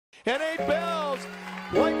And 8 Bells,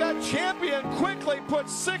 like a champion, quickly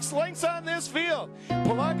puts 6 lengths on this field.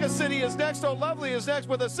 Palaca City is next. Oh Lovely is next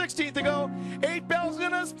with a 16th to go. 8 Bells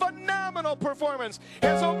in a phenomenal performance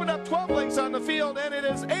has opened up 12 lengths on the field, and it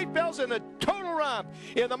is 8 Bells in a total romp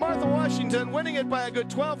in the Martha Washington, winning it by a good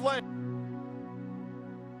 12 lengths.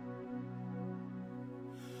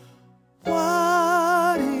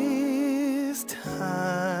 What is time?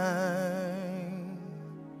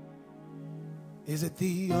 Is it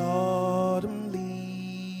the autumn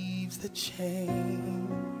leaves that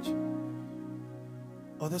change,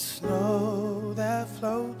 or the snow that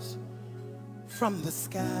floats from the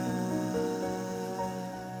sky?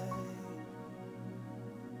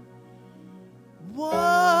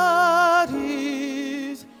 What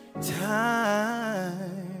is time?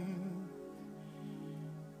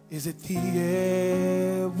 Is it the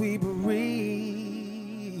air we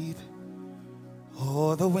breathe,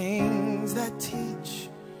 or the wings that teach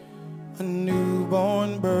a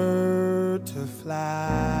newborn bird to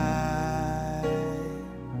fly?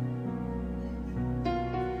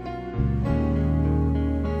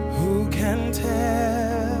 Who can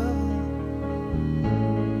tell?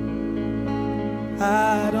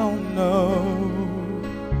 I don't know.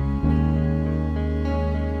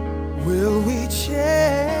 Will we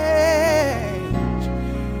change?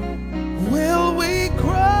 Will we grow?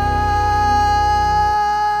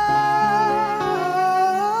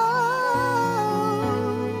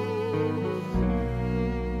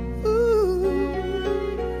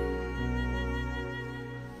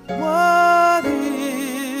 What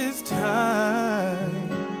is time?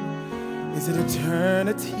 Is it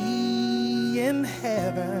eternity in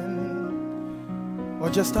heaven, or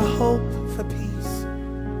just a hope for peace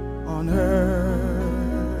on earth?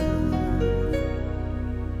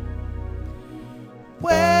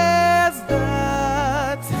 Where's the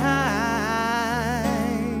time?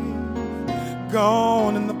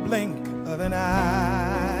 Gone in the blink of an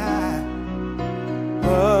eye,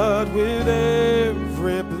 but with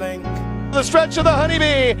every blink The stretch of the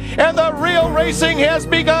Honeybee, and the real racing has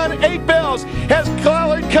begun. 8 Bells has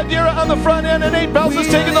collared Kadira on the front end, and 8 Bells is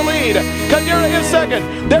taking the lead. Kadira is second.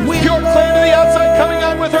 There's Pure Clan to the outside, coming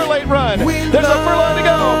on with her late run. There's a furlong to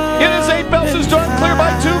go. It is 8 Bells who's drawn clear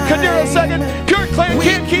by 2. Kadira second. Pure Clan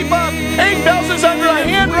can't keep up. 8 Bells is under a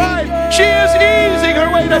hand ride. She is easing her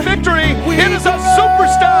way to victory. It is a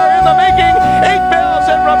superstar in the making. 8 Bells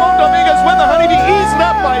and Ramon Dominguez win the Honeybee, easing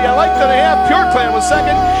up by a length and a half. Pure Clan was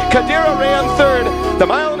second. Kadira ran third. The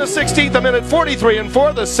mile and a 16th, a minute 43 and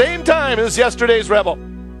 4, the same time as yesterday's Rebel.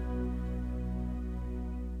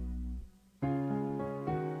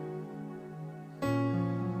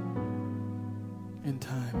 in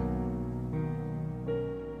time.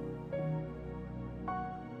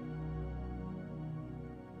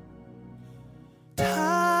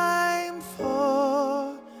 Time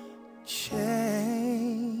for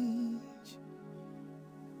change.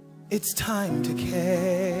 It's time to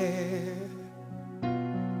care.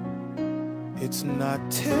 It's not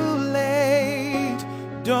too late.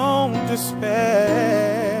 Don't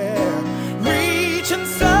despair. Reach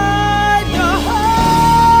inside your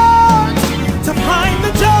heart to find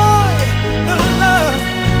the joy, the love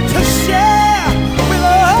to share with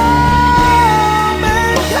all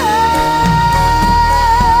mankind.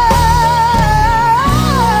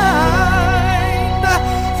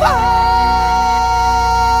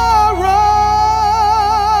 Far are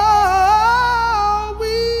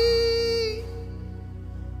we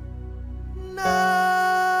now?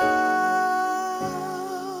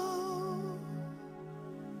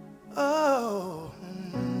 Oh,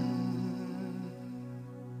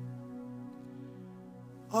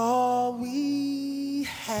 all we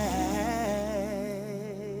have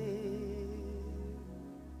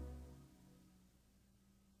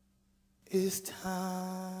is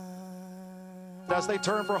time. As they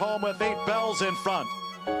turn for home with 8 Bells in front.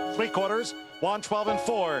 3/4, 1:12 and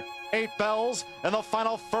 4. 8 Bells and the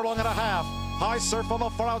final furlong and a half. High Surf on the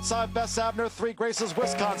far outside. Bess Abner, 3 Graces,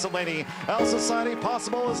 Wisconsin Lady. El Society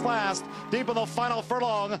Possible is last. Deep in the final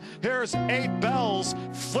furlong, here's 8 Bells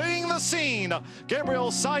fleeing the scene.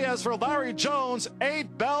 Gabriel Saez for Larry Jones.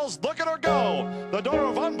 8 Bells, look at her go. The daughter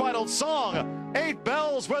of Unbridled Song. 8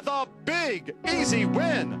 Bells with a big, easy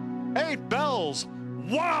win. 8 Bells,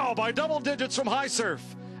 wow, by double digits from High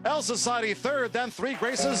Surf. El Society third, then 3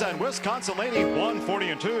 Graces and Wisconsin Lady 140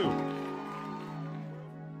 and 2.